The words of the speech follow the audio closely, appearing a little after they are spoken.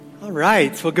All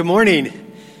right. Well, good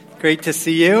morning. Great to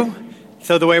see you.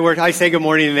 So the way I say good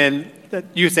morning, and then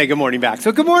you say good morning back.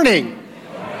 So good morning.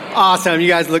 Awesome. You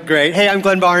guys look great. Hey, I'm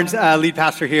Glenn Barnes, lead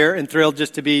pastor here, and thrilled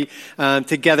just to be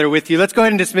together with you. Let's go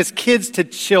ahead and dismiss kids to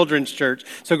Children's Church.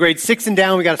 So grades 6 and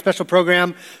down, we got a special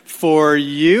program for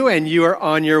you, and you are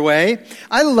on your way.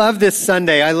 I love this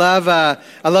Sunday. I love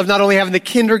not only having the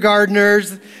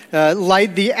kindergartners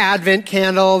light the Advent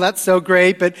candle. That's so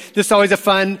great. But this is always a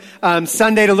fun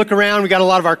Sunday to look around. We got a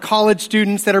lot of our college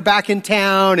students that are back in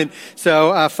town, and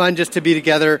so fun just to be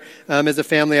together as a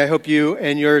family. I hope you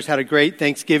and yours had a great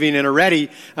Thanksgiving and are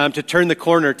ready to turn the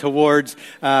corner toward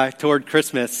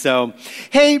Christmas. So,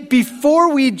 hey,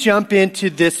 before we jump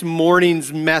into this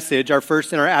morning's message, our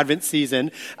first in our Advent season,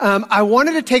 I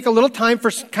wanted to take a little time for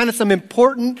kind of some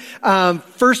important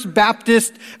First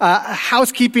Baptist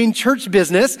housekeeping church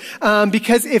business,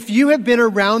 because if you have been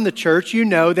around the church, you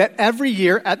know that every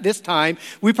year at this time,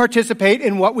 we participate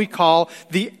in what we call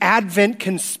the Advent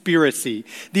Conspiracy.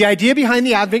 The idea behind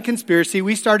the Advent Conspiracy,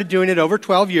 we started doing it over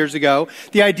 12 years ago.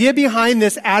 The idea behind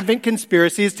this Advent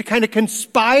Conspiracy is to kind of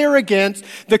conspire against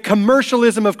the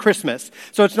commercialism of Christmas.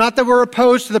 So it's not that we're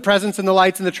opposed to the presents and the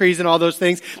lights and the trees and all those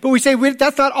things, but we say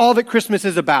that's not all that Christmas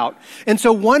is about. And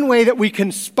so one way that we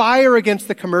conspire against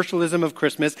the commercialism of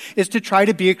Christmas is to try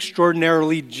to be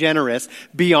extraordinarily generous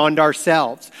beyond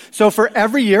ourselves. So for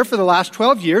every year, for the last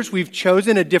 12 years, we've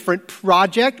chosen a different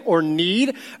project or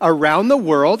need around the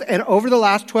world. And over the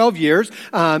last 12 years,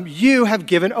 you have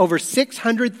given over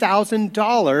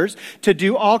 $600,000 to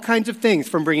do all kinds of things,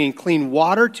 from bringing clean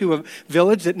water to a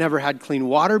village that never had clean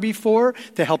water before,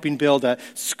 to helping build a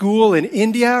school in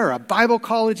India or a Bible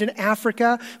college in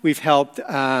Africa. We've helped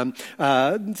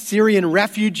Syrian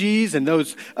refugees and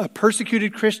those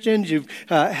persecuted Christians. You've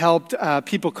helped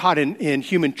people caught in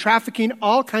human trafficking,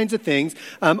 all kinds of things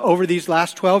over these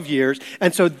last 12 years.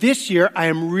 And so this year, I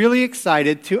am really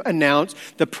excited to announce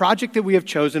the project that we have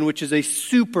chosen, which is a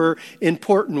super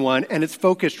important one, and it's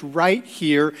focused right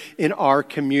here in our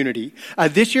community.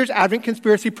 This year's Advent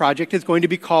Conspiracy Project is going to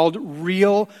be called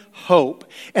Real Hope.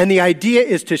 And the idea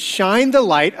is to shine the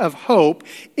light of hope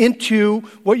into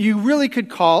what you really could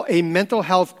call a mental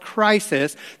health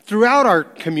crisis throughout our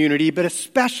community, but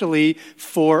especially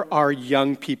for our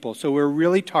young people. So we're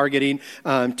really targeting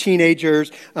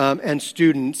teenagers and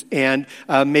students and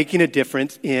making a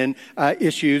difference in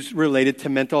issues related to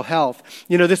mental health.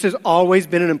 You know, this has always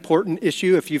been an important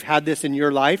issue. If you've had this in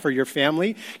your life or your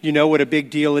family, you know what a big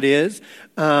deal it is.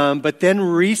 But then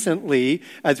recently,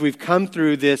 as we've come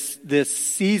through this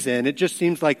season, it just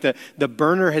seems like the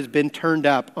burner has been turned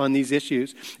up on these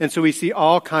issues. And so we see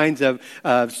all kinds of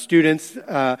students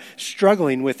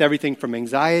struggling with everything from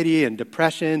anxiety and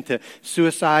depression to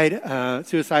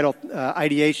suicidal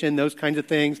ideation, those kinds of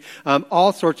things,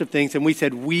 all sorts of things. And we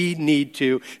said we need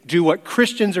to do what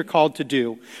Christians are called to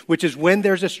do, which is when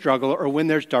there's a struggle or when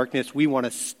there's darkness, we want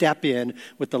to step in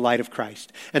with the light of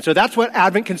Christ. And so that's what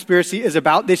Advent Conspiracy is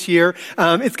about this year.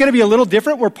 It's going to be a little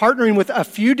different. We're partnering with a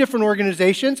few different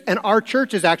organizations, and our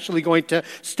church is actually going to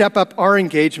step up our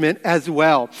engagement as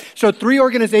well. So 3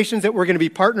 organizations that we're going to be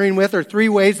partnering with, or 3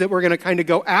 ways that we're going to kind of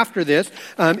go after this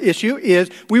issue, is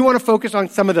we want to focus on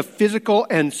some of the physical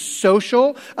and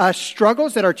social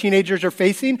struggles that our teenagers are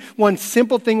facing. One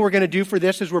simple thing we're going to do for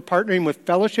this is we're partnering with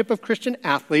Fellowship of Christian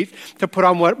Athletes to put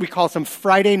on what we call some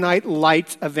Friday Night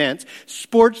Lights events.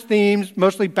 Sports themed,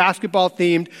 mostly basketball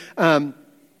themed,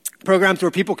 programs where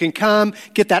people can come,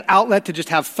 get that outlet to just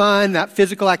have fun, that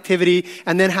physical activity,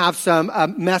 and then have some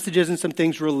messages and some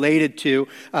things related to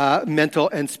mental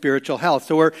and spiritual health.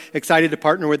 So we're excited to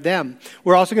partner with them.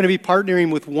 We're also going to be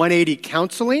partnering with 180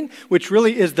 Counseling, which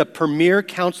really is the premier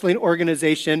counseling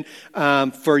organization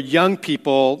for young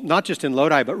people, not just in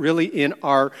Lodi, but really in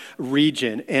our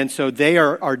region. And so they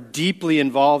are deeply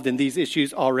involved in these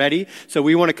issues already. So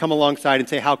we want to come alongside and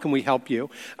say, how can we help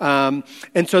you? And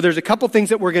so there's a couple things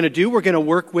that we're going to do. We're going to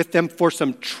work with them for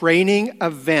some training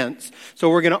events. So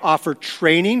we're going to offer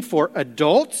training for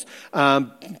adults,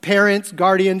 parents,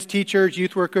 guardians, teachers,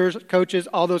 youth workers, coaches,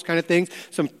 all those kind of things.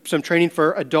 Some training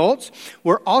for adults.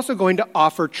 We're also going to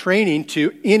offer training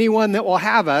to anyone that will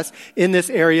have us in this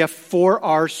area for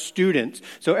our students.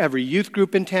 So every youth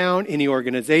group in town, any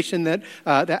organization that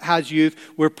has youth,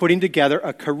 we're putting together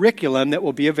a curriculum that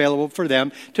will be available for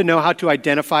them to know how to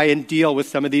identify and deal with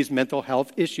some of these mental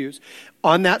health issues.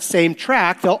 On that same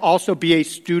track, there'll also be a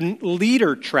student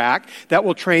leader track that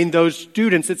will train those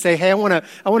students that say, hey, I want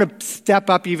to step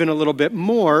up even a little bit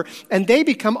more. And they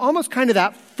become almost kind of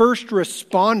that first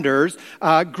responders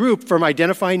group from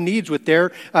identifying needs with their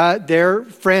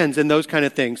friends and those kind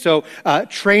of things. So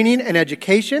training and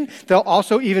education. There'll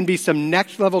also even be some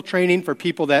next level training for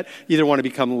people that either want to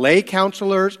become lay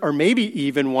counselors or maybe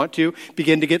even want to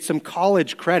begin to get some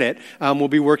college credit. We'll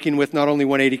be working with not only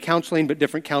 180 Counseling, but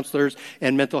different counselors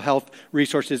and mental health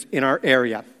resources in our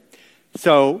area.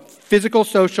 So physical,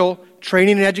 social,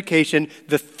 training and education.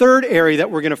 The third area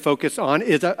that we're going to focus on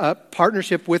is a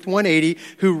partnership with 180,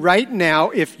 who right now,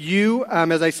 if you,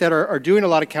 as I said, are doing a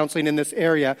lot of counseling in this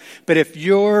area, but if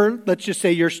let's just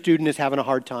say your student is having a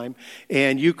hard time,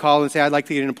 and you call and say, I'd like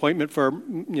to get an appointment for,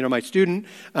 my student,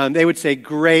 they would say,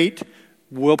 great.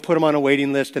 We'll put them on a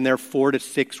waiting list, and they're 4 to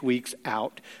 6 weeks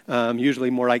out, usually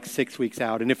more like 6 weeks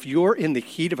out. And if you're in the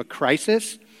heat of a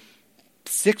crisis,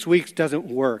 6 weeks doesn't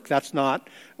work. That's not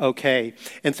okay.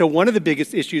 And so one of the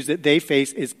biggest issues that they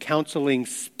face is counseling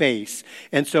space.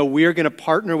 And so we're going to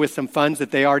partner with some funds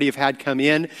that they already have had come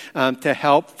in to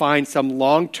help find some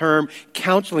long-term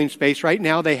counseling space. Right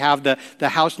now they have the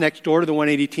house next door to the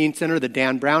 180 Teen Center, the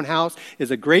Dan Brown House, is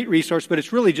a great resource, but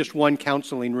it's really just one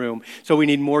counseling room. So we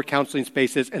need more counseling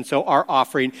spaces, and so our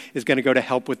offering is going to go to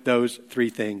help with those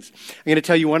three things. I'm going to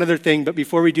tell you one other thing, but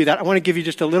before we do that, I want to give you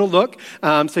just a little look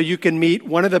so you can meet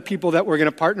one of the people that we're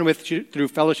going to partner with through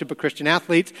Fellowship of Christian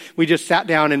Athletes. We just sat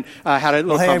down and had a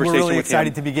little conversation with him. We're really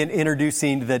excited to begin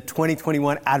introducing the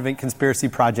 2021 Advent Conspiracy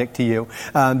Project to you.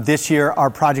 This year, our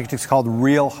project is called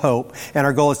Real Hope, and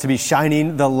our goal is to be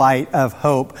shining the light of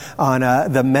hope on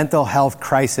the mental health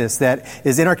crisis that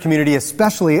is in our community,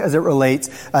 especially as it relates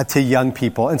to young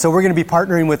people. And so we're going to be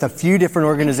partnering with a few different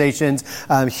organizations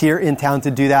here in town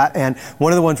to do that. And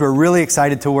one of the ones we're really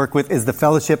excited to work with is the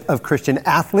Fellowship of Christian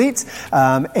Athletes.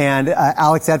 And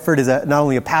Alex Edford is not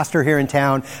only a pastor here in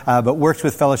town, but works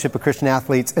with Fellowship of Christian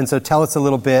Athletes. And so tell us a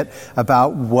little bit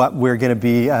about what we're going to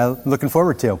be looking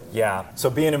forward to. Yeah, so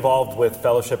being involved with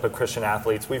Fellowship of Christian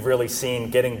Athletes, we've really seen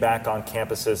getting back on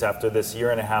campuses after this 1.5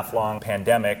 year long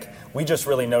pandemic. We just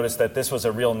really noticed that this was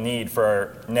a real need for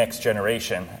our next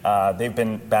generation. They've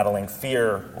been battling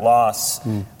fear, loss,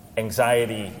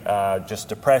 anxiety, just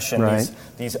depression, right.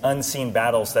 these unseen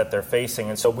battles that they're facing.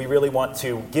 And so we really want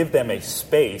to give them a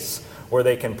space where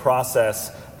they can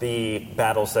process the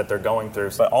battles that they're going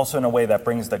through, but also in a way that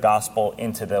brings the gospel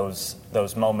into those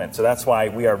moments. So that's why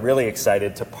we are really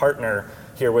excited to partner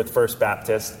here with First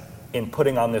Baptist in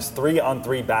putting on this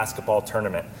 3-on-3 basketball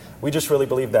tournament. We just really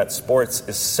believe that sports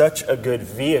is such a good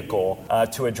vehicle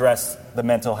to address the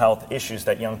mental health issues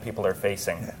that young people are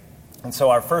facing. And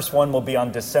so our first one will be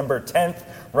on December 10th,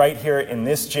 right here in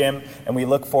this gym, and we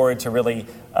look forward to really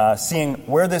seeing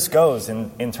where this goes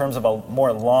in terms of a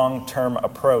more long-term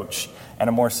approach and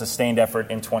a more sustained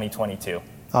effort in 2022.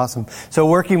 Awesome. So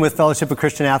working with Fellowship of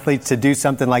Christian Athletes to do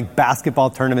something like basketball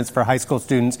tournaments for high school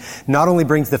students not only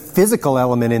brings the physical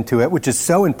element into it, which is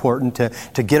so important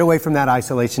to get away from that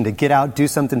isolation, to get out, do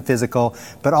something physical,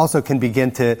 but also can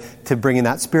begin to bring in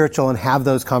that spiritual and have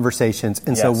those conversations.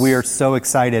 And yes. So we are so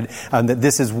excited that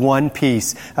this is one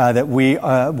piece that we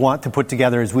want to put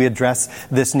together as we address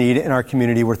this need in our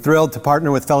community. We're thrilled to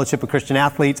partner with Fellowship of Christian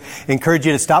Athletes. Encourage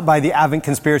you to stop by the Advent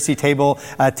Conspiracy table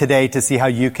today to see how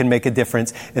you can make a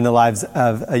difference in the lives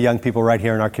of young people right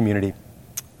here in our community.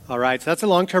 All right, so that's a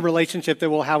long-term relationship that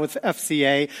we'll have with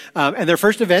FCA. And their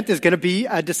first event is going to be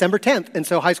December 10th. And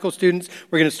so high school students,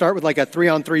 we're going to start with like a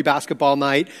 3-on-3 basketball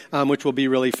night, which will be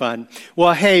really fun.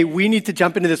 Well, hey, we need to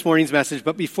jump into this morning's message.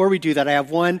 But before we do that, I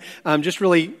have one just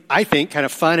really, I think, kind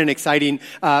of fun and exciting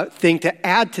thing to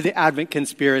add to the Advent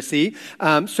Conspiracy.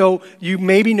 So you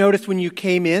maybe noticed when you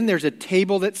came in, there's a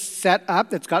table that's set up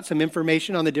that's got some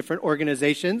information on the different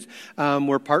organizations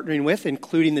we're partnering with,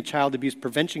 including the Child Abuse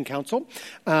Prevention Council.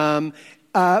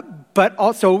 But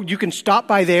also you can stop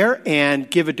by there and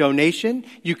give a donation.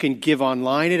 You can give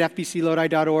online at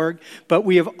fbclodi.org. But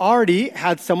we have already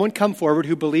had someone come forward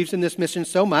who believes in this mission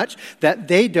so much that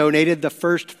they donated the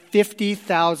first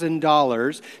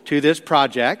 $50,000 to this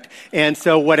project. And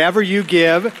so whatever you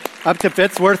give, up to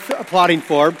it's worth applauding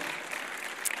for.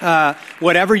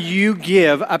 Whatever you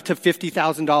give up to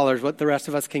 $50,000, what the rest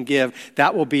of us can give,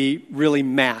 that will be really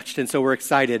matched. And so we're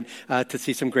excited to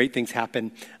see some great things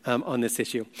happen on this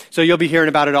issue. So you'll be hearing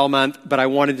about it all month, but I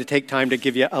wanted to take time to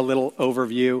give you a little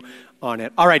overview on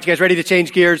it. All right, you guys ready to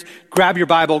change gears? Grab your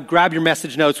Bible, grab your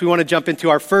message notes. We want to jump into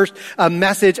our first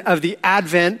message of the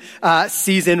Advent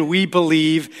season. We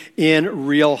believe in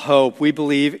real hope. We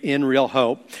believe in real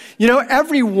hope. You know,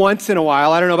 every once in a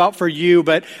while, I don't know about for you,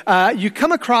 but you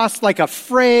come across like a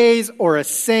phrase or a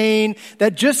saying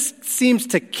that just seems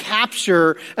to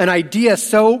capture an idea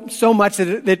so much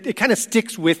that it kind of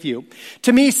sticks with you.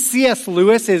 To me, C.S.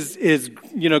 Lewis is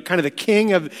kind of the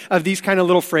king of these kind of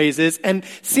little phrases. And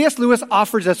C.S. Lewis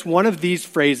offers us one of these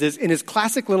phrases in his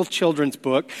classic little children's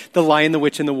book, The Lion, the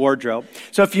Witch, and the Wardrobe.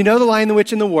 So if you know The Lion, the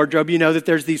Witch, and the Wardrobe, you know that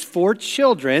there's these 4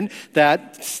 children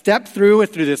that step through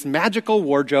this magical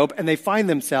wardrobe, and they find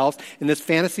themselves in this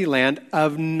fantasy land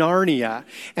of Narnia.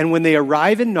 And when they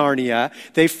arrive in Narnia,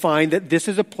 they find that this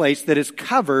is a place that is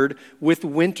covered with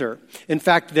winter. In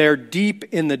fact, they're deep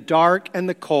in the dark and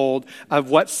the cold of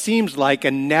what seems like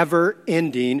a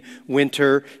never-ending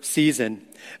winter season.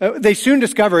 They soon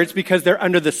discover it's because they're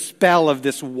under the spell of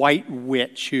this white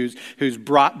witch who's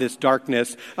brought this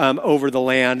darkness over the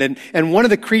land. And one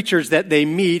of the creatures that they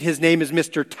meet, his name is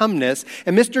Mr. Tumnus.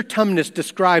 And Mr. Tumnus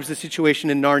describes the situation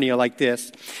in Narnia like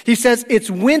this. He says, it's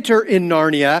winter in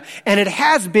Narnia, and it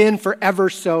has been for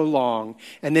ever so long.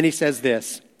 And then he says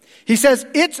this. He says,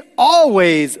 it's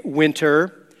always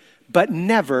winter, but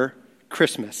never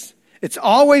Christmas. It's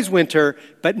always winter,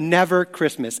 but never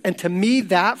Christmas. And to me,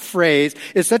 that phrase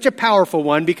is such a powerful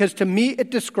one because to me,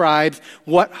 it describes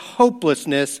what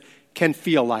hopelessness can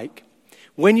feel like.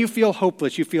 When you feel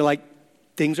hopeless, you feel like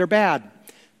things are bad,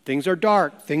 things are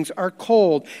dark, things are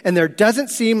cold, and there doesn't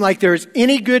seem like there's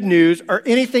any good news or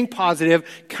anything positive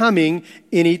coming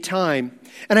anytime.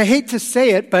 And I hate to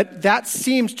say it, but that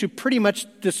seems to pretty much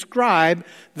describe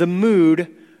the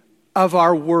mood of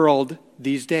our world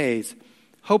these days.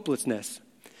 Hopelessness.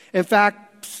 In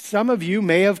fact, some of you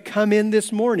may have come in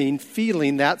this morning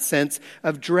feeling that sense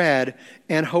of dread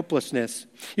and hopelessness.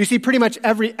 You see, pretty much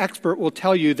every expert will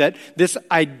tell you that this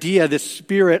idea, this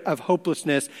spirit of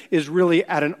hopelessness is really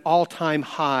at an all-time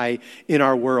high in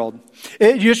our world.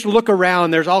 You just look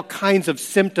around, there's all kinds of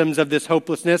symptoms of this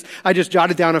hopelessness. I just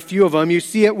jotted down a few of them. You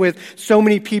see it with so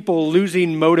many people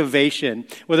losing motivation,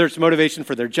 whether it's motivation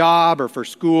for their job or for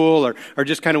school or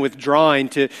just kind of withdrawing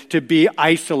to be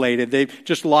isolated. They've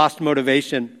just lost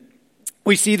motivation.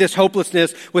 We see this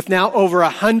hopelessness with now over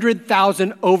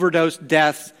 100,000 overdose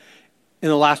deaths in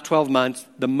the last 12 months,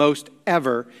 the most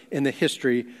ever in the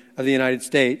history of the United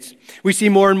States. We see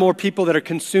more and more people that are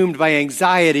consumed by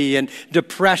anxiety and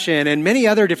depression and many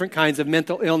other different kinds of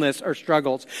mental illness or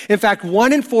struggles. In fact,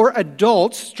 1 in 4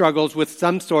 adults struggles with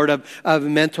some sort of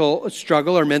mental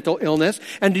struggle or mental illness.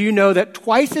 And do you know that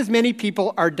twice as many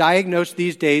people are diagnosed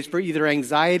these days for either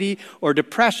anxiety or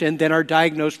depression than are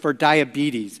diagnosed for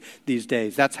diabetes these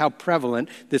days? That's how prevalent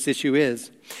this issue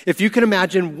is. If you can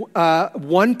imagine,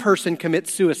 one person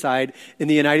commits suicide in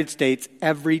the United States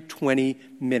every 20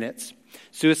 minutes.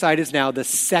 Suicide is now the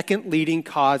second leading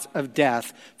cause of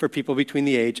death for people between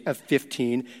the age of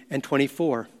 15 and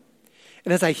 24.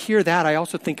 And as I hear that, I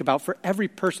also think about for every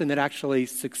person that actually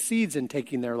succeeds in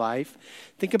taking their life,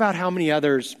 think about how many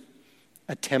others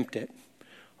attempt it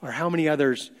or how many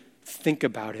others think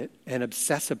about it and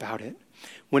obsess about it.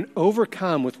 When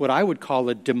overcome with what I would call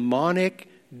a demonic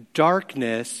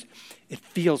darkness, it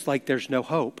feels like there's no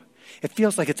hope. It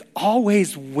feels like it's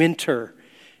always winter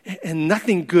and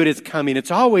nothing good is coming. It's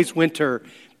always winter,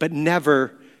 but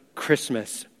never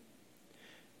Christmas.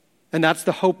 And that's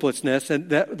the hopelessness, and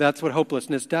that's what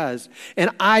hopelessness does. And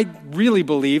I really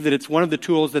believe that it's one of the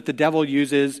tools that the devil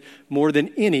uses more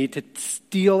than any to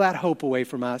steal that hope away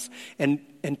from us and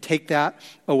take that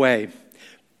away.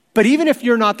 But even if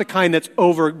you're not the kind that's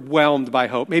overwhelmed by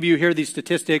hope, maybe you hear these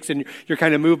statistics and you're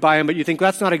kind of moved by them, but you think,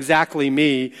 that's not exactly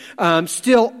me.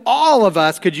 Still, all of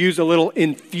us could use a little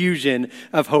infusion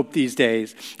of hope these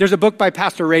days. There's a book by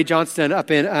Pastor Ray Johnston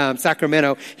up in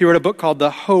Sacramento. He wrote a book called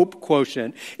The Hope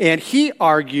Quotient. And he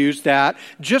argues that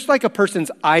just like a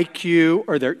person's IQ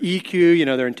or their EQ,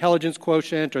 their intelligence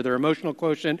quotient or their emotional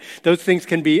quotient, those things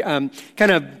can be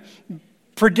kind of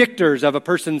predictors of a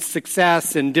person's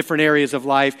success in different areas of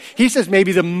life. He says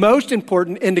maybe the most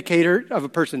important indicator of a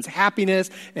person's happiness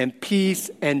and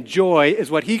peace and joy is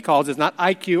what he calls is not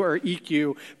IQ or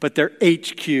EQ, but their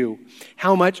HQ.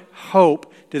 How much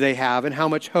hope do they have and how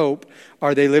much hope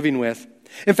are they living with?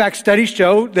 In fact, studies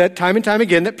show that time and time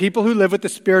again that people who live with the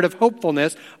spirit of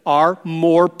hopefulness are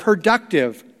more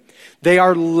productive. They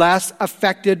are less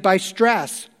affected by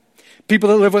stress. People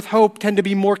that live with hope tend to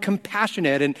be more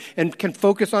compassionate and can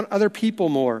focus on other people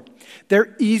more.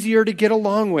 They're easier to get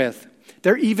along with.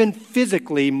 They're even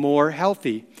physically more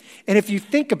healthy. And if you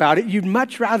think about it, you'd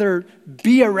much rather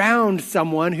be around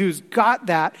someone who's got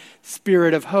that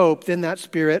spirit of hope than that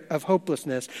spirit of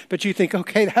hopelessness. But you think,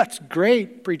 okay, that's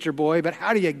great, preacher boy, but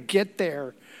how do you get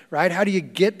there, right? How do you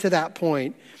get to that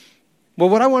point? Well,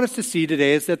 what I want us to see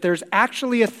today is that there's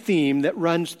actually a theme that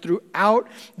runs throughout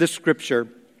the scripture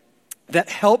that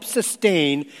helps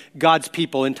sustain God's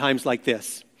people in times like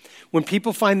this. When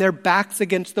people find their backs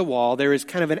against the wall, there is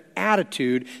kind of an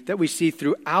attitude that we see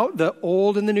throughout the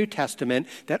Old and the New Testament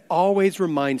that always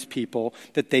reminds people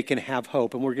that they can have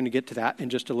hope. And we're going to get to that in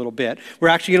just a little bit. We're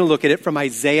actually going to look at it from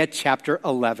Isaiah chapter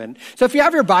 11. So if you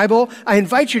have your Bible, I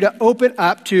invite you to open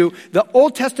up to the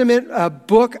Old Testament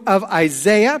book of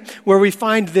Isaiah, where we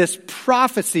find this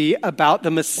prophecy about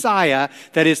the Messiah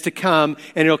that is to come,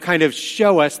 and it'll kind of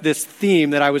show us this theme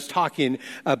that I was talking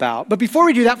about. But before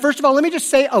we do that, first of all, let me just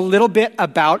say a little bit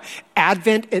about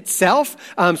Advent itself.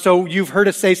 So you've heard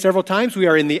us say several times, we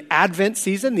are in the Advent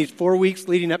season, these 4 weeks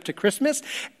leading up to Christmas.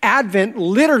 Advent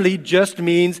literally just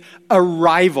means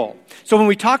arrival. So when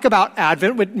we talk about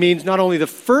Advent, it means not only the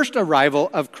first arrival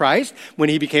of Christ, when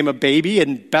he became a baby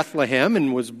in Bethlehem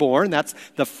and was born, that's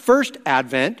the first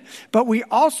Advent, but we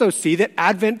also see that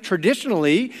Advent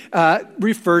traditionally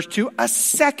refers to a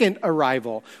second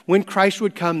arrival, when Christ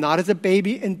would come not as a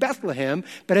baby in Bethlehem,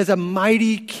 but as a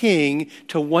mighty king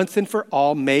to once and for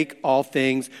all make all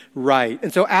things right.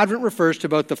 And so Advent refers to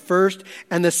both the first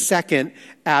and the second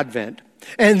Advent.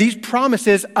 And these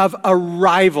promises of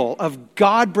arrival, of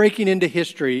God breaking into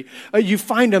history, you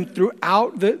find them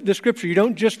throughout the scripture. You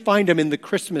don't just find them in the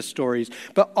Christmas stories,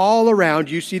 but all around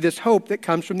you see this hope that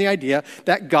comes from the idea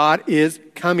that God is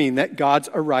coming, that God's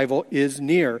arrival is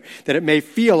near, that it may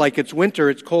feel like it's winter,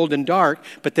 it's cold and dark,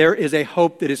 but there is a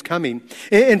hope that is coming.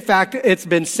 In fact, it's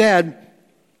been said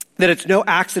that it's no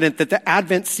accident that the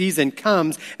Advent season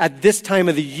comes at this time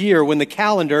of the year when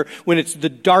it's the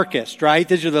darkest, right?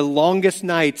 These are the longest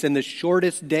nights and the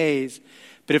shortest days.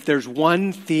 But if there's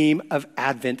one theme of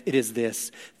Advent, it is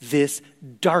this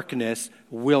darkness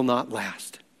will not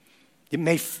last. It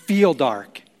may feel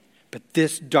dark, but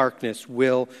this darkness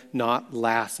will not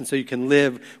last. And so you can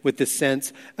live with this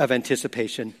sense of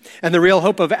anticipation. And the real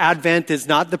hope of Advent is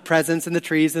not the presents and the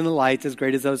trees and the lights, as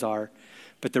great as those are.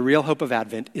 But the real hope of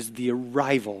Advent is the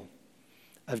arrival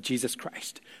of Jesus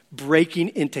Christ, breaking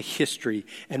into history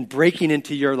and breaking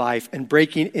into your life and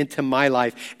breaking into my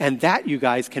life. And that, you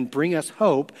guys, can bring us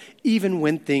hope even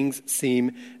when things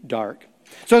seem dark.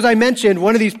 So as I mentioned,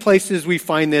 one of these places we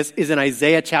find this is in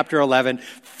Isaiah chapter 11.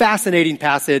 Fascinating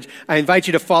passage. I invite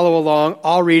you to follow along.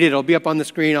 I'll read it. It'll be up on the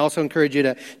screen. I also encourage you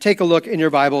to take a look in your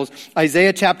Bibles.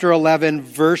 Isaiah chapter 11,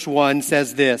 verse 1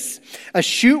 says this: "A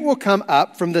shoot will come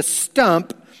up from the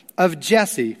stump of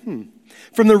Jesse.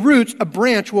 From the roots, a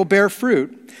branch will bear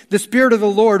fruit. The Spirit of the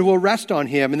Lord will rest on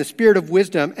him, and the Spirit of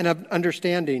wisdom and of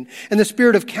understanding, and the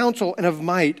Spirit of counsel and of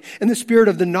might, and the Spirit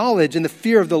of the knowledge and the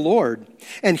fear of the Lord.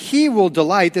 And he will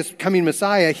delight," this coming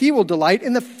Messiah, "he will delight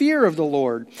in the fear of the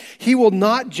Lord. He will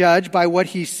not judge by what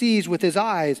he sees with his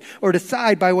eyes, or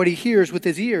decide by what he hears with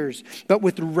his ears. But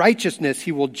with righteousness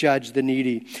he will judge the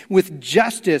needy. With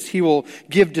justice he will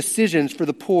give decisions for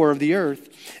the poor of the earth.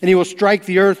 And he will strike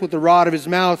the earth with the rod of his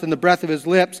mouth, and the breath of his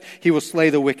lips he will slay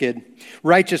the wicked.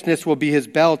 Righteousness will be his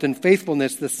belt, and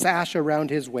faithfulness the sash around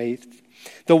his waist.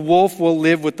 The wolf will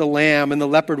live with the lamb, and the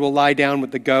leopard will lie down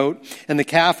with the goat, and the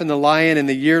calf and the lion and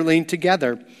the yearling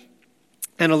together.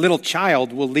 And a little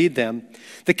child will lead them.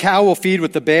 The cow will feed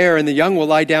with the bear, and the young will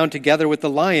lie down together with the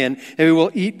lion,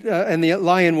 and the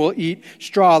lion will eat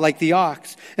straw like the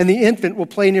ox. And the infant will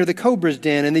play near the cobra's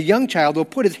den, and the young child will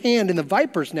put his hand in the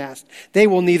viper's nest. They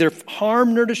will neither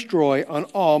harm nor destroy on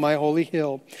all my holy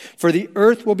hill. For the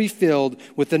earth will be filled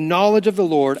with the knowledge of the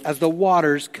Lord as the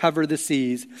waters cover the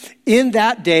seas. In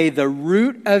that day, the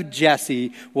root of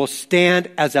Jesse will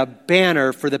stand as a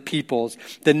banner for the peoples.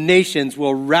 The nations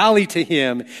will rally to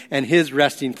him, and his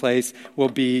resting place will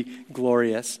be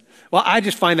glorious." Well, I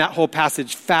just find that whole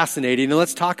passage fascinating, and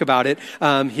let's talk about it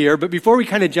here. But before we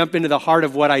kind of jump into the heart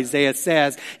of what Isaiah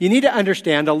says, you need to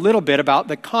understand a little bit about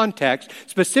the context,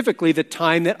 specifically the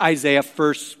time that Isaiah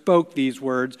first spoke these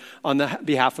words on the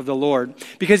behalf of the Lord.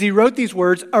 Because he wrote these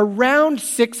words around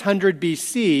 600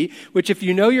 BC, which, if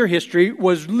you know your history,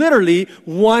 was literally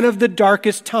one of the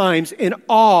darkest times in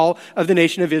all of the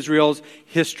nation of Israel's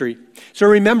history. So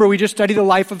remember, we just studied the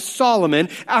life of Solomon.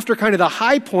 After kind of the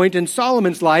high point in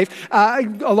Solomon's life,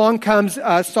 along comes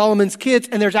Solomon's kids,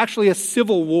 and there's actually a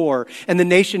civil war, and the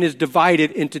nation is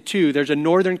divided into two. There's a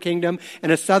northern kingdom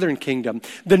and a southern kingdom.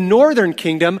 The northern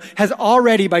kingdom has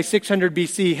already, by 600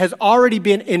 BC, has already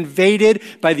been invaded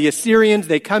by the Assyrians.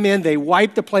 They come in, they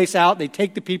wipe the place out, they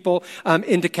take the people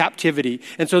into captivity.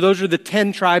 And so those are the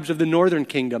 10 tribes of the northern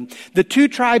kingdom. The 2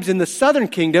 tribes in the southern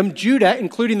kingdom, Judah,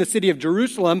 including the city of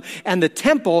Jerusalem and the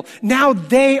temple, now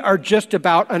they are just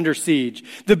about under siege.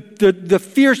 The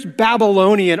fierce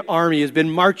Babylonian army has been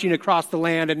marching across the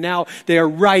land, and now they are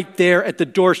right there at the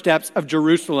doorsteps of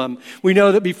Jerusalem. We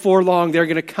know that before long they're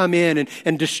going to come in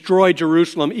and destroy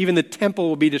Jerusalem. Even the temple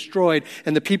will be destroyed,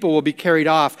 and the people will be carried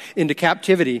off into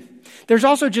captivity. There's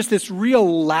also just this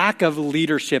real lack of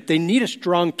leadership. They need a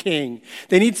strong king.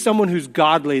 They need someone who's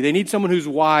godly. They need someone who's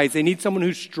wise. They need someone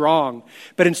who's strong.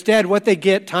 But instead, what they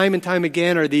get time and time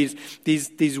again are these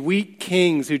weak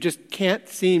kings who just can't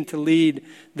seem to lead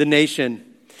the nation.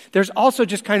 There's also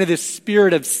just kind of this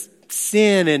spirit of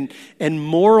sin and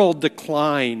moral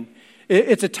decline.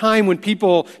 It's a time when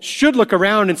people should look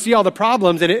around and see all the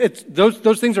problems, and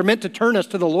those things are meant to turn us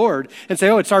to the Lord and say,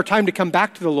 oh, it's our time to come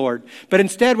back to the Lord. But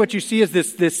instead, what you see is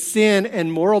this sin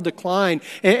and moral decline,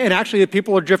 and actually the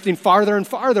people are drifting farther and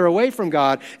farther away from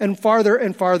God and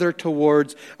farther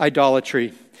towards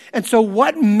idolatry. And so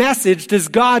what message does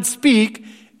God speak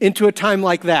into a time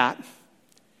like that?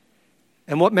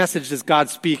 And what message does God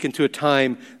speak into a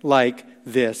time like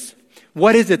this?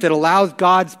 What is it that allows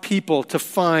God's people to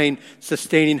find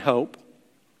sustaining hope?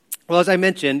 Well, as I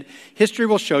mentioned, history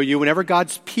will show you whenever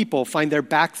God's people find their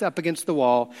backs up against the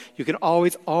wall, you can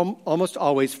almost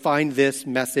always find this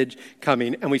message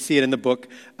coming. And we see it in the book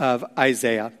of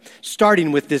Isaiah,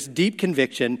 starting with this deep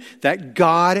conviction that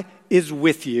God is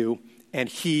with you and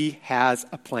he has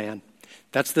a plan.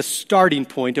 That's the starting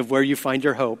point of where you find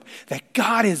your hope, that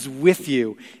God is with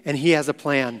you and he has a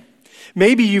plan.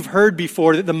 Maybe you've heard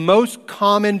before that the most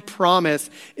common promise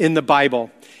in the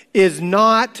Bible is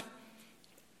not,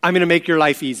 I'm going to make your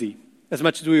life easy, as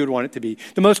much as we would want it to be.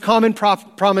 The most common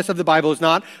promise of the Bible is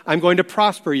not, I'm going to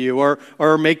prosper you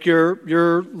or make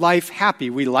your life happy.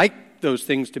 We like those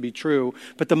things to be true.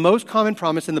 But the most common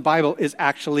promise in the Bible is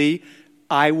actually,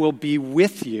 I will be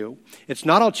with you. It's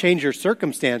not I'll change your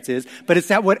circumstances, but it's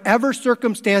that whatever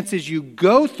circumstances you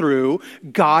go through,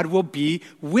 God will be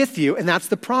with you. And that's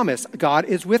the promise. God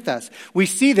is with us. We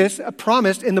see this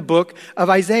promised in the book of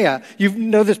Isaiah. You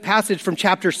know this passage from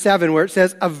chapter 7 where it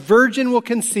says, a virgin will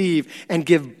conceive and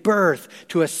give birth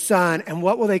to a son. And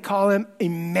what will they call him?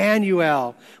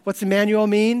 Emmanuel. What's Emmanuel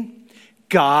mean?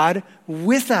 God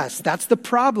with us. That's the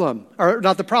problem. Or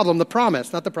not the problem, the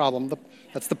promise. Not the problem.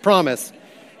 That's the promise.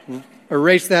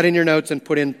 Erase that in your notes and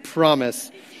put in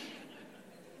promise.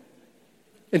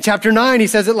 In chapter 9, he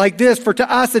says it like this, for to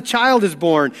us a child is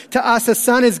born, to us a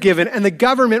son is given, and the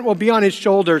government will be on his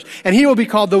shoulders, and he will be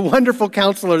called the Wonderful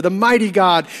Counselor, the Mighty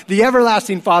God, the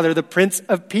Everlasting Father, the Prince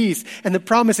of Peace. And the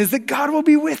promise is that God will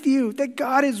be with you, that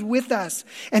God is with us.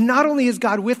 And not only is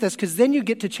God with us, because then you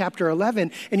get to chapter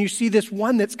 11, and you see this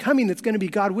one that's coming, that's going to be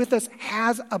God with us,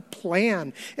 has a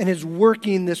plan, and is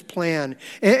working this plan.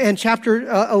 And chapter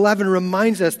 11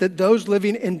 reminds us that those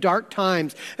living in dark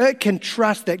times can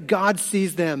trust that God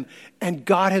sees them, and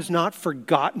God has not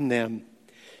forgotten them.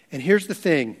 And here's the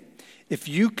thing. If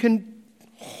you can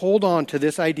hold on to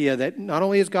this idea that not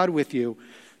only is God with you,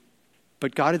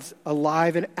 but God is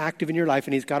alive and active in your life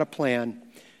and he's got a plan,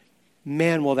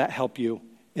 man, will that help you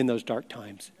in those dark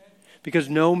times. Because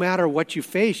no matter what you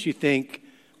face, you think,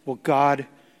 well, God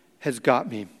has got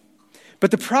me.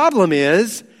 But the problem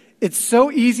is, it's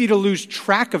so easy to lose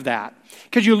track of that.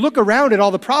 Because you look around at all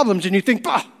the problems and you think,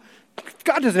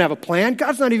 God doesn't have a plan.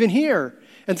 God's not even here.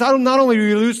 And so not only do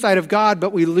we lose sight of God,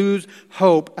 but we lose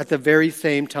hope at the very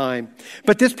same time.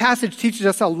 But this passage teaches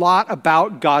us a lot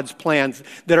about God's plans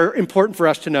that are important for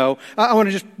us to know. I want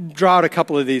to just draw out a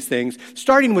couple of these things,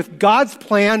 starting with God's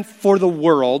plan for the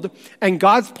world and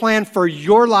God's plan for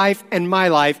your life and my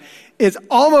life is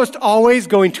almost always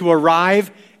going to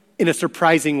arrive in a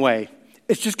surprising way.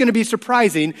 It's just going to be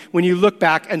surprising when you look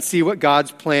back and see what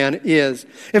God's plan is.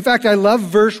 In fact, I love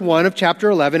verse 1 of chapter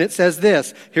 11. It says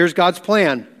this. Here's God's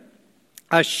plan.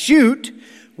 A shoot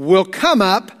will come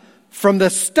up from the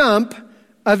stump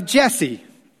of Jesse.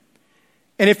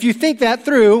 And if you think that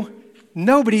through,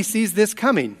 nobody sees this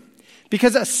coming.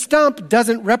 Because a stump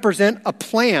doesn't represent a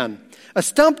plan. A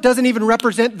stump doesn't even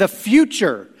represent the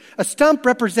future. A stump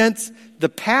represents the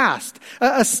past.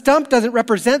 A stump doesn't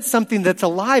represent something that's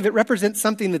alive. It represents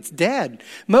something that's dead.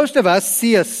 Most of us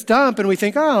see a stump and we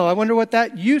think, oh, I wonder what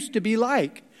that used to be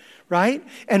like, right?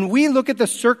 And we look at the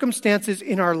circumstances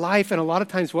in our life and a lot of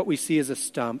times what we see is a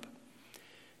stump.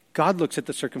 God looks at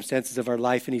the circumstances of our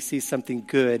life and he sees something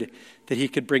good that he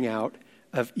could bring out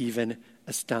of even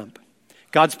a stump.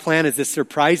 God's plan is this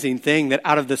surprising thing that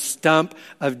out of the stump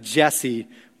of Jesse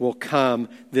will come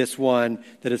this one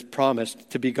that is promised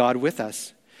to be God with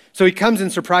us. So he comes in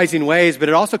surprising ways, but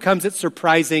it also comes at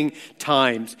surprising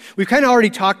times. We've kind of already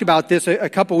talked about this a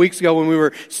couple weeks ago when we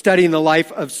were studying the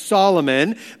life of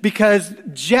Solomon, because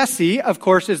Jesse, of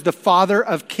course, is the father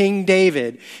of King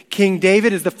David. King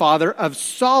David is the father of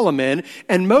Solomon,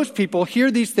 and most people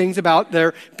hear these things about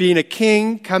there being a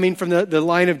king coming from the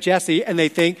line of Jesse, and they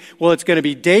think, well, it's going to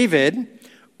be David,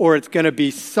 or it's going to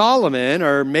be Solomon,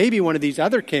 or maybe one of these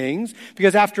other kings,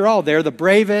 because after all, they're the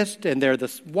bravest, and they're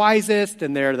the wisest,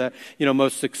 and they're the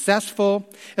most successful.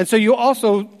 And so you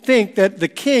also think that the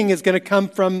king is going to come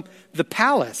from the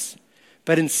palace.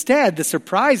 But instead, the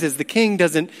surprise is the king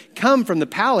doesn't come from the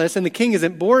palace, and the king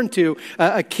isn't born to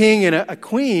a king and a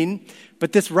queen,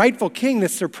 but this rightful king,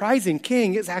 this surprising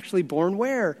king, is actually born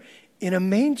where? In a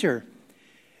manger.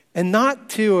 And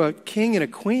not to a king and a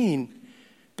queen,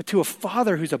 but to a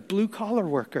father who's a blue-collar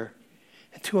worker,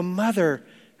 and to a mother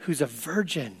who's a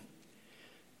virgin.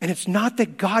 And it's not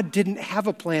that God didn't have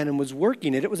a plan and was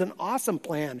working it. It was an awesome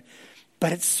plan,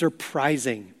 but it's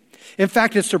surprising. In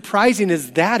fact, as surprising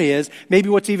as that is, maybe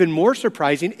what's even more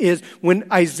surprising is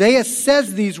when Isaiah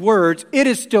says these words, it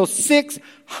is still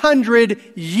 600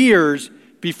 years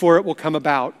before it will come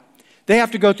about. They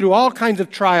have to go through all kinds of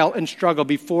trial and struggle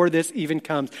before this even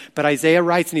comes. But Isaiah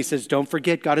writes and he says, don't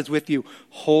forget, God is with you.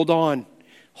 Hold on.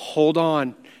 Hold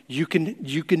on. You can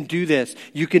do this.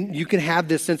 You can have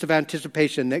this sense of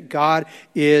anticipation that God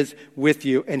is with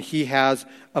you and he has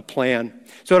a plan.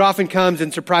 So it often comes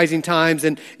in surprising times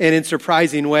and in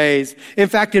surprising ways. In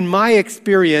fact, in my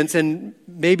experience, and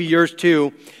maybe yours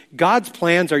too, God's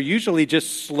plans are usually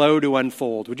just slow to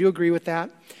unfold. Would you agree with that?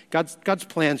 God's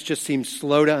plans just seem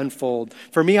slow to unfold.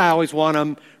 For me, I always want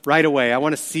them right away. I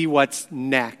want to see what's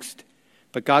next.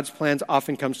 But God's plans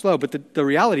often come slow. But the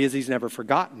reality is he's never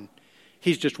forgotten.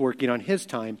 He's just working on his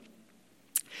time.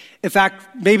 In fact,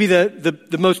 maybe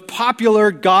the most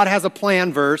popular God has a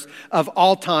plan verse of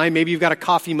all time, maybe you've got a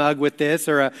coffee mug with this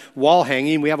or a wall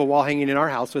hanging. We have a wall hanging in our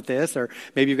house with this, or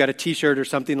maybe you've got a t-shirt or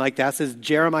something like that. It says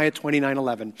Jeremiah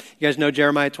 29:11. You guys know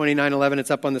Jeremiah 29:11?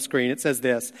 It's up on the screen. It says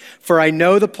this, "For I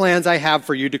know the plans I have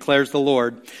for you, declares the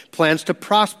Lord, plans to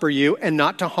prosper you and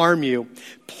not to harm you,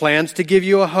 plans to give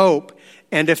you a hope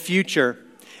and a future."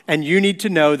 And you need to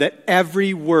know that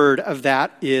every word of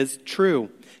that is true.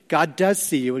 God does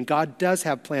see you, and God does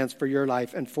have plans for your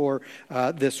life and for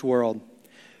this world.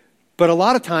 But a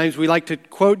lot of times we like to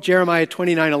quote Jeremiah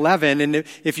 29:11, and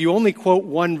if you only quote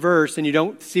one verse and you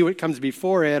don't see what comes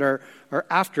before it or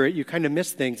after it, you kind of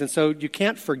miss things. And so you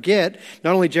can't forget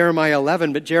not only Jeremiah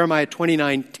 11, but Jeremiah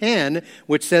 29:10,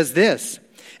 which says this.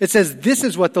 It says, "This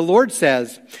is what the Lord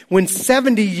says. When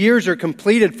 70 years are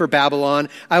completed for Babylon,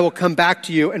 I will come back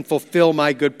to you and fulfill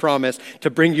my good promise to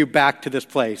bring you back to this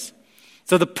place."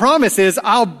 So the promise is,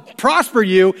 I'll prosper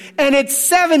you, and it's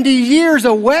 70 years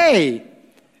away.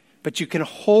 But you can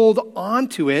hold on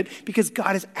to it because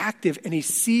God is active and he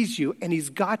sees you and he's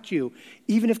got you,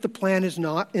 even if the plan is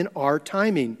not in our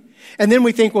timing. And then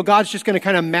we think, well, God's just going to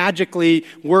kind of magically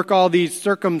work all these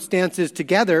circumstances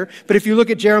together. But if you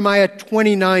look at Jeremiah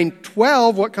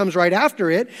 29:12, what comes right after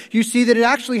it, you see that it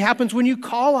actually happens when you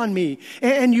call on me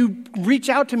and you reach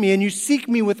out to me and you seek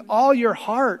me with all your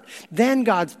heart. Then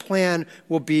God's plan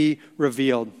will be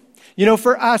revealed. You know,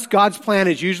 for us, God's plan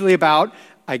is usually about,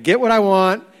 I get what I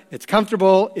want. It's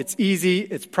comfortable, it's easy,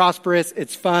 it's prosperous,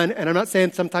 it's fun. And I'm not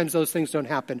saying sometimes those things don't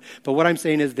happen. But what I'm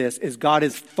saying is this, is God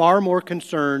is far more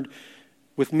concerned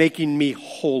with making me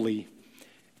holy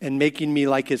and making me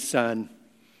like his son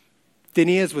than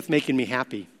he is with making me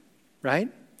happy, right?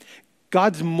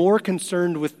 God's more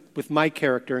concerned with my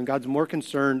character, and God's more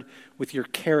concerned with your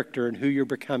character and who you're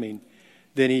becoming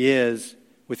than he is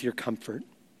with your comfort.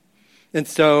 And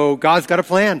so God's got a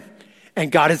plan. And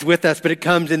God is with us, but it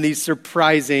comes in these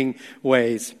surprising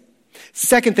ways.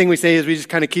 Second thing we say as we just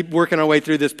kind of keep working our way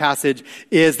through this passage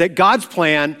is that God's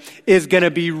plan is going to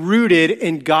be rooted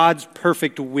in God's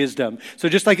perfect wisdom. So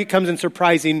just like it comes in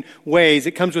surprising ways,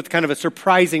 it comes with kind of a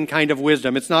surprising kind of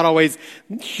wisdom. It's not always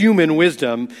human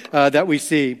wisdom that we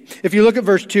see. If you look at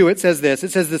verse 2, it says this.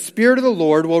 It says, "The Spirit of the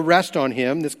Lord will rest on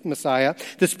him," this Messiah,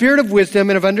 "the Spirit of wisdom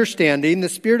and of understanding, the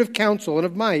Spirit of counsel and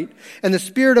of might, and the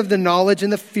Spirit of the knowledge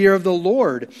and the fear of the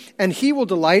Lord. And he will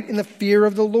delight in the fear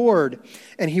of the Lord.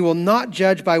 And he will not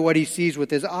judge by what he sees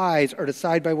with his eyes or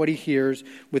decide by what he hears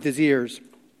with his ears."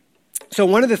 So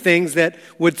one of the things that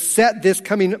would set this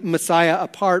coming Messiah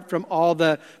apart from all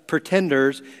the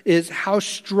pretenders is how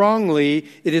strongly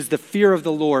it is the fear of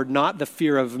the Lord, not the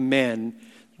fear of men,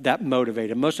 that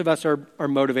motivate him. Most of us are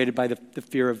motivated by the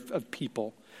fear of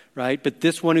people, right? But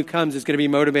this one who comes is going to be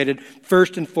motivated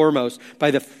first and foremost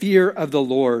by the fear of the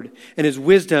Lord and his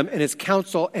wisdom and his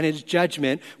counsel and his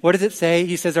judgment. What does it say?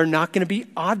 He says are not going to be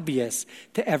obvious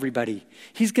to everybody.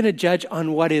 He's going to judge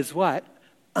on what is what?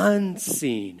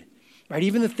 Unseen. Right?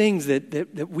 Even the things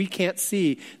that we can't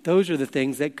see, those are the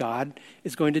things that God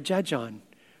is going to judge on,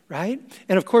 right?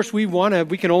 And of course, we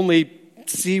can only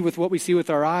see with what we see with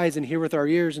our eyes and hear with our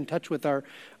ears and touch with our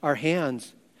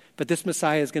hands. But this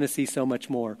Messiah is going to see so much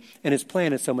more, and his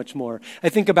plan is so much more. I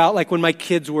think about like when my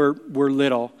kids were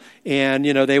little, and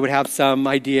they would have some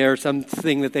idea or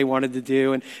something that they wanted to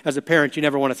do, and as a parent, you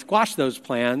never want to squash those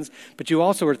plans, but you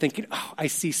also are thinking, oh, I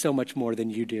see so much more than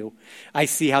you do. I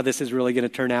see how this is really going to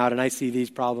turn out, and I see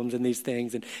these problems and these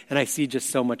things, and I see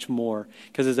just so much more.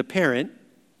 Because as a parent,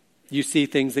 you see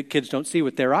things that kids don't see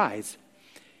with their eyes.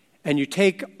 And you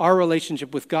take our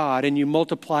relationship with God and you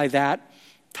multiply that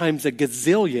times a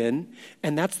gazillion,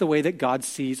 and that's the way that God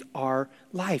sees our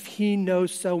life. He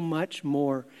knows so much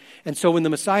more. And so when the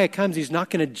Messiah comes, he's not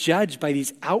going to judge by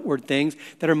these outward things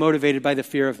that are motivated by the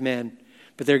fear of men,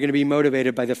 but they're going to be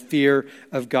motivated by the fear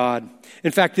of God.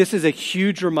 In fact, this is a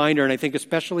huge reminder, and I think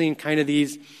especially in kind of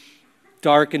these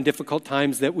dark and difficult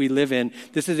times that we live in,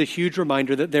 this is a huge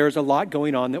reminder that there is a lot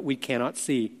going on that we cannot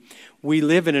see. We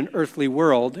live in an earthly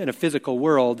world, in a physical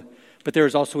world, but there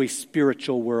is also a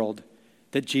spiritual world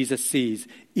that Jesus sees,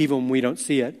 even when we don't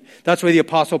see it. That's why the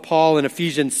Apostle Paul in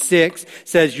Ephesians 6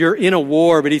 says, you're in a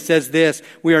war, but he says this,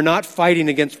 we are not fighting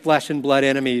against flesh and blood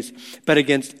enemies, but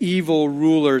against evil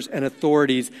rulers and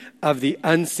authorities of the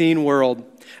unseen world,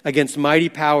 against mighty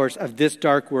powers of this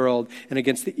dark world, and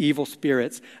against the evil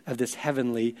spirits of this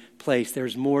heavenly place.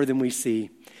 There's more than we see,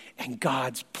 and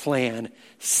God's plan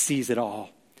sees it all.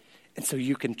 And so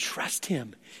you can trust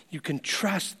him. You can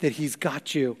trust that he's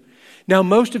got you. Now,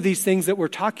 most of these things that we're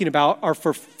talking about are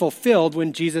fulfilled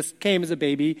when Jesus came as a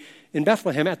baby in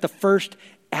Bethlehem at the first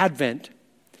Advent.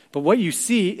 But what you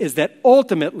see is that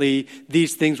ultimately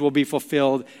these things will be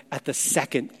fulfilled at the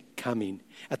second coming,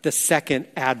 at the second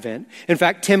Advent. In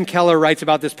fact, Tim Keller writes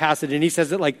about this passage, and he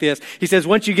says it like this. He says,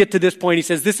 once you get to this point, he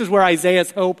says, this is where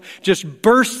Isaiah's hope just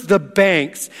bursts the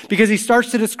banks, because he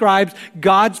starts to describe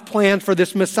God's plan for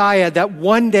this Messiah that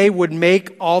one day would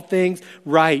make all things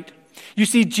right. You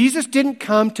see, Jesus didn't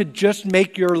come to just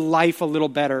make your life a little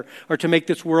better or to make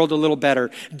this world a little better.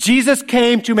 Jesus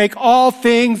came to make all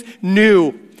things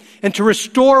new and to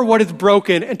restore what is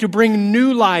broken and to bring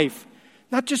new life.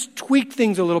 Not just tweak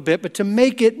things a little bit, but to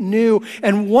make it new.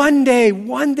 And one day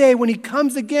when he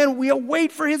comes again, we'll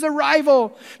wait for his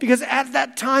arrival. Because at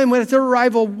that time, when it's his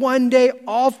arrival, one day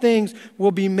all things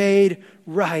will be made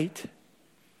right.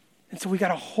 And so we got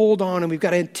to hold on, and we've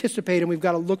got to anticipate, and we've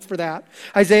got to look for that.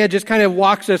 Isaiah just kind of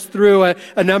walks us through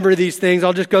a number of these things.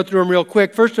 I'll just go through them real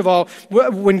quick. First of all,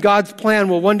 when God's plan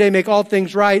will one day make all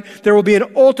things right, there will be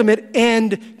an ultimate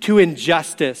end to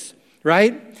injustice,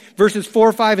 right? Verses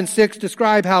 4, 5, and 6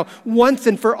 describe how once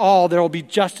and for all there will be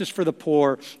justice for the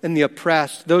poor and the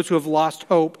oppressed, those who have lost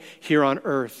hope here on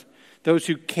earth. Those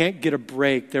who can't get a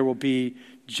break, there will be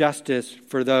justice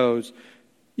for those,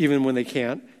 even when they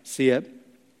can't see it.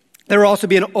 There will also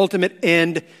be an ultimate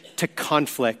end to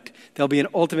conflict. There'll be an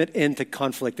ultimate end to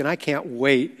conflict, and I can't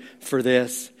wait for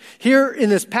this. Here in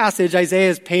this passage, Isaiah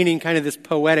is painting kind of this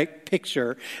poetic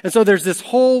picture. And so there's this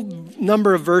whole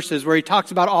number of verses where he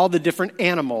talks about all the different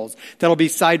animals that'll be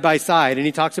side by side. And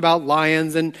he talks about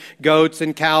lions and goats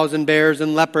and cows and bears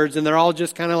and leopards, and they're all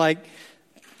just kind of like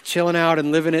chilling out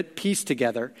and living at peace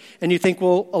together. And you think,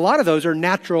 well, a lot of those are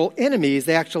natural enemies.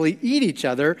 They actually eat each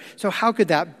other. So how could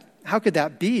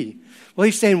that be? Well,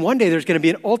 he's saying one day there's going to be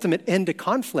an ultimate end to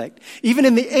conflict. Even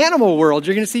in the animal world,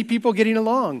 you're going to see people getting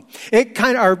along.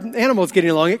 Animals getting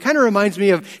along. It kind of reminds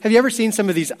me of, have you ever seen some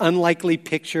of these unlikely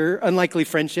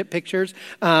friendship pictures?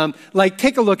 Like,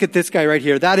 take a look at this guy right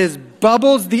here. That is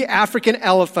Bubbles the African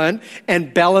elephant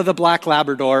and Bella the black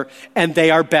Labrador, and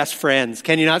they are best friends.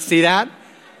 Can you not see that?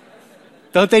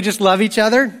 Don't they just love each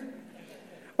other?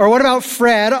 Or what about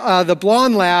Fred, the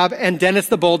blonde lab, and Dennis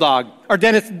the bulldog? Or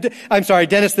Dennis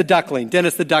the duckling.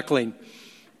 Dennis the duckling.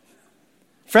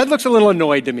 Fred looks a little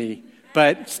annoyed to me,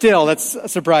 but still,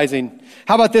 that's surprising.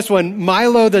 How about this one?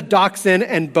 Milo the dachshund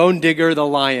and Bone Digger the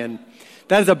lion.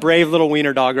 That is a brave little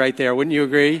wiener dog right there, wouldn't you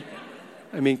agree?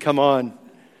 I mean, come on.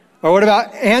 Or what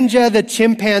about Anja the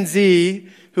chimpanzee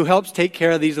who helps take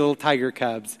care of these little tiger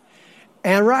cubs?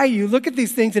 And right, you look at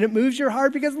these things and it moves your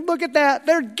heart because look at that.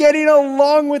 They're getting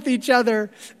along with each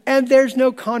other and there's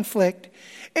no conflict.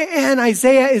 And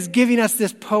Isaiah is giving us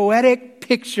this poetic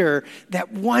picture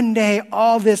that one day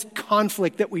all this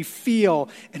conflict that we feel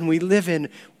and we live in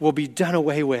will be done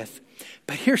away with.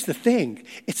 But here's the thing.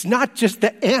 It's not just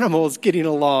the animals getting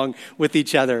along with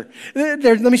each other.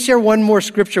 Let me share one more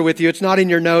scripture with you. It's not in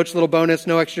your notes, little bonus,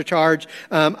 no extra charge.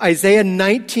 Isaiah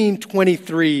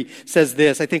 19:23 says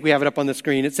this. I think we have it up on the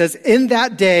screen. It says, in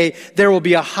that day, there will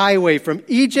be a highway from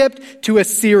Egypt to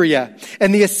Assyria.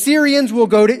 And the Assyrians will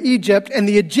go to Egypt and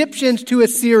the Egyptians to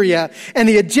Assyria. And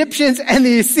the Egyptians and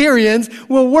the Assyrians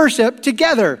will worship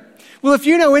together. Well, if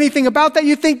you know anything about that,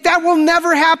 you think that will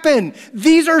never happen.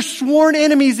 These are sworn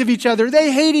enemies of each other.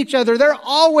 They hate each other. They're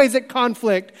always at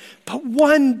conflict. But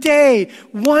one day,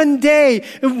 when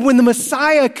the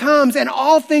Messiah comes and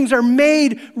all things are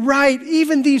made right,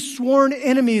 even these sworn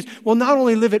enemies will not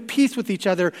only live at peace with each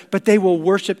other, but they will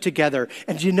worship together.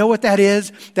 And do you know what that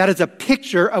is? That is a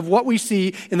picture of what we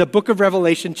see in the book of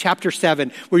Revelation, chapter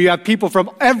 7, where you have people from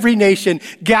every nation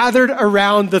gathered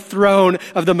around the throne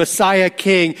of the Messiah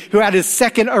King, who at his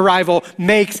second arrival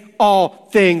makes all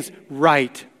things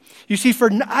right. You see,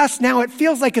 for us now, it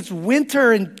feels like it's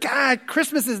winter and God,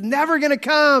 Christmas is never going to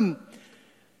come.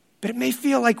 But it may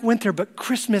feel like winter, but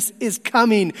Christmas is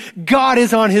coming. God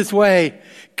is on his way.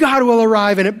 God will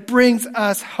arrive, and it brings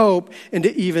us hope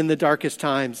into even the darkest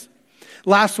times.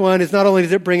 Last one is not only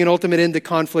does it bring an ultimate end to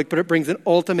conflict, but it brings an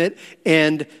ultimate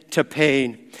end to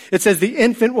pain. It says the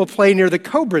infant will play near the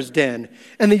cobra's den,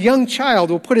 and the young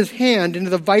child will put his hand into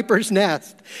the viper's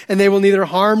nest, and they will neither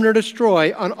harm nor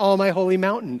destroy on all my holy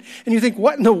mountain. And you think,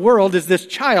 what in the world is this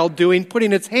child doing,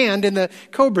 putting its hand in the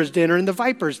cobra's den or in the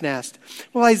viper's nest?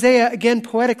 Well, Isaiah, again,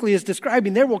 poetically is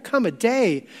describing there will come a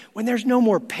day when there's no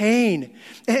more pain,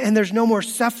 and there's no more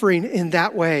suffering in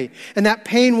that way. And that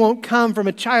pain won't come from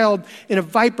a child in a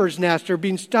viper's nest or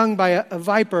being stung by a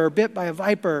viper or bit by a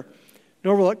viper,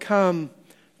 nor will it come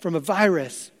from a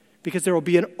virus, because there will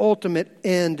be an ultimate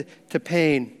end to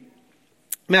pain.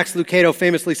 Max Lucado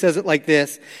famously says it like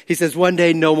this. He says, one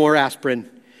day, no more aspirin,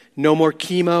 no more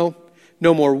chemo,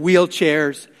 no more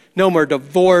wheelchairs, no more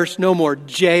divorce, no more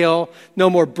jail,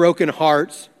 no more broken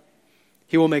hearts.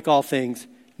 He will make all things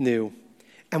new.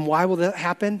 And why will that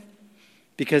happen?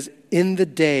 Because in the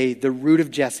day, the root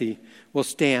of Jesse will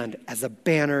stand as a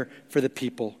banner for the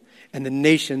people, and the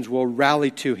nations will rally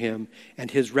to him,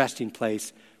 and his resting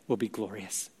place will be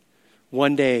glorious.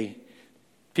 One day,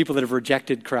 people that have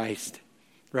rejected Christ,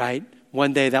 right?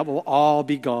 One day that will all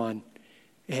be gone,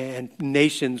 and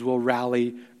nations will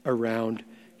rally around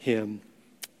him.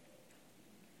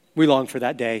 We long for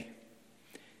that day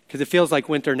because it feels like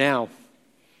winter now,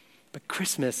 but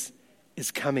Christmas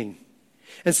is coming.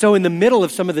 And so in the middle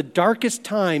of some of the darkest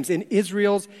times in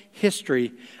Israel's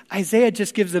history, Isaiah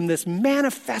just gives them this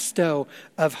manifesto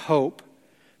of hope,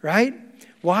 right?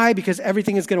 Why? Because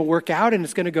everything is going to work out and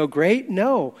it's going to go great?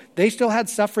 No, they still had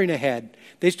suffering ahead.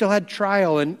 They still had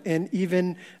trial and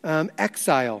even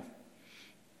exile.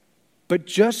 But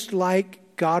just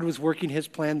like God was working his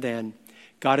plan then,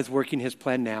 God is working his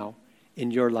plan now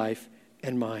in your life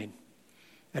and mine.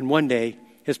 And one day,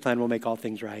 his plan will make all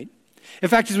things right. In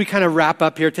fact, as we kind of wrap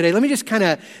up here today, let me just kind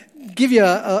of give you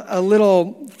a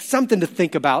little something to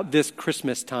think about this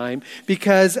Christmas time,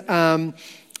 because a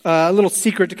little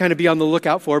secret to kind of be on the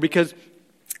lookout for, because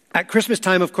at Christmas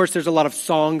time, of course, there's a lot of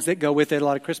songs that go with it, a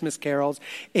lot of Christmas carols,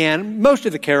 and most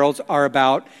of the carols are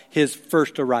about his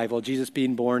first arrival, Jesus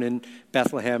being born in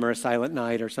Bethlehem or a silent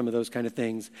night or some of those kind of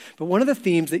things. But one of the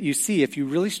themes that you see if you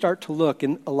really start to look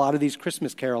in a lot of these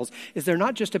Christmas carols is they're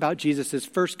not just about Jesus'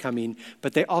 first coming,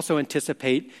 but they also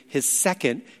anticipate his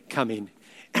second coming.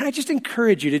 And I just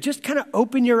encourage you to just kind of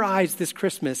open your eyes this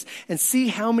Christmas and see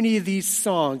how many of these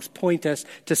songs point us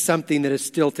to something that is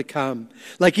still to come.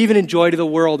 Like even in Joy to the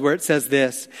World, where it says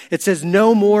this. It says,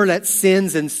 no more let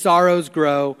sins and sorrows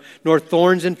grow, nor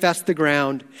thorns infest the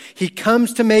ground. He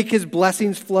comes to make his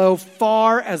blessings flow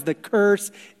far as the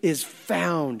curse is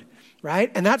found.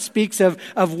 Right? And that speaks of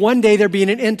one day there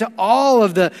being an end to all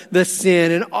of the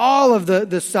sin and all of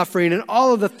the suffering and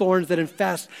all of the thorns that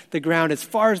infest the ground as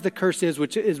far as the curse is,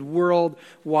 which is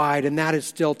worldwide, and that is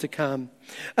still to come.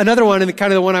 Another one, and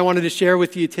kind of the one I wanted to share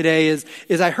with you today, is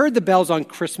I heard the bells on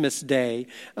Christmas Day.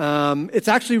 It's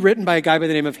actually written by a guy by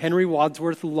the name of Henry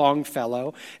Wadsworth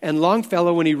Longfellow. And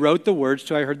Longfellow, when he wrote the words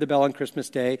to I Heard the Bell on Christmas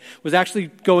Day, was actually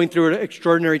going through an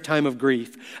extraordinary time of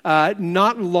grief.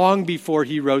 Not long before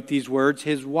he wrote these words,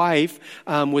 his wife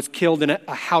was killed in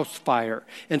a house fire.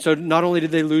 And so not only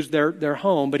did they lose their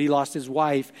home, but he lost his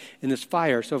wife in this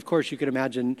fire. So, of course, you could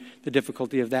imagine the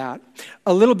difficulty of that.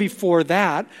 A little before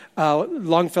that,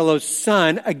 Longfellow's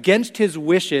son, against his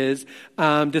wishes,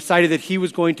 decided that he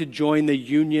was going to join the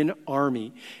Union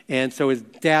Army. And so his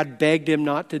dad begged him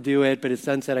not to do it, but his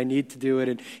son said, I need to do it.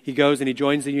 And he goes and he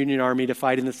joins the Union Army to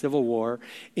fight in the Civil War.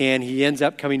 And he ends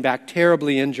up coming back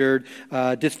terribly injured,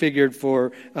 disfigured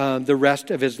for the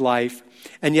rest of his life.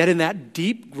 And yet in that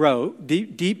deep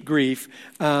grief,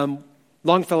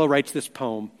 Longfellow writes this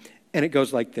poem, and it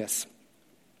goes like this.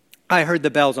 I heard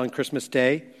the bells on Christmas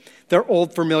Day. Their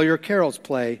old familiar carols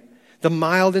play. The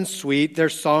mild and sweet, their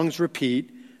songs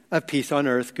repeat of peace on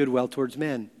earth, goodwill towards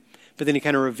men. But then he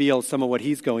kind of reveals some of what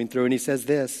he's going through, and he says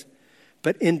this,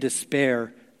 but in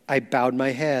despair, I bowed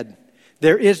my head.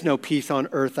 There is no peace on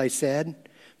earth, I said,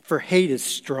 for hate is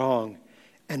strong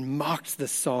and mocks the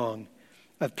song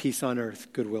of peace on earth,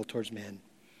 goodwill towards men.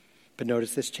 But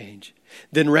notice this change.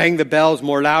 Then rang the bells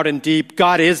more loud and deep.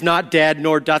 God is not dead,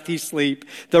 nor doth he sleep.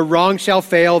 The wrong shall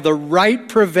fail, the right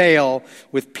prevail,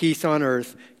 with peace on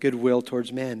earth, goodwill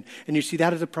towards men. And you see,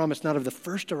 that is a promise not of the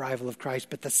first arrival of Christ,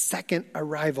 but the second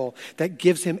arrival that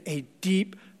gives him a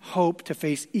deep hope to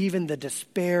face even the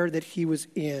despair that he was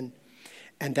in.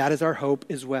 And that is our hope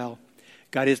as well.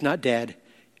 God is not dead,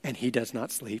 and he does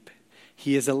not sleep.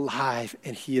 He is alive,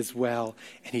 and he is well,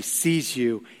 and he sees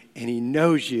you, and he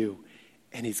knows you,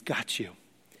 and he's got you.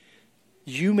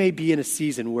 You may be in a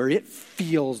season where it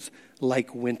feels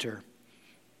like winter,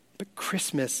 but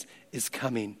Christmas is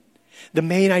coming. The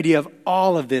main idea of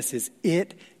all of this is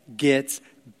it gets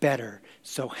better.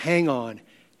 So hang on,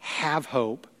 have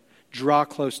hope, draw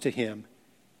close to him.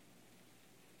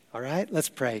 All right, let's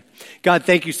pray. God,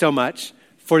 thank you so much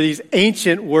for these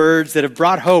ancient words that have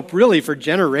brought hope really for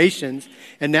generations.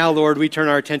 And now, Lord, we turn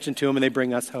our attention to them and they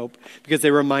bring us hope because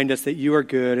they remind us that you are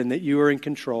good and that you are in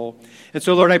control. And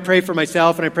so, Lord, I pray for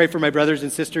myself and I pray for my brothers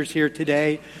and sisters here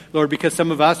today, Lord, because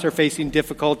some of us are facing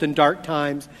difficult and dark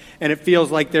times and it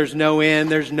feels like there's no end,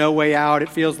 there's no way out. It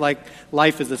feels like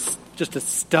life is just a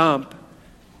stump.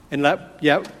 And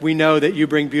yet we know that you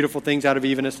bring beautiful things out of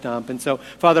even a stump. And so,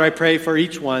 Father, I pray for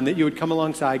each one that you would come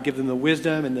alongside, give them the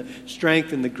wisdom and the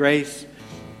strength and the grace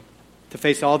to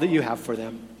face all that you have for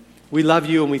them. We love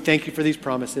you and we thank you for these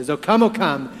promises. O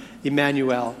come,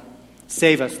 Emmanuel.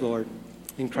 Save us, Lord.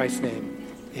 In Christ's name,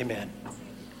 amen.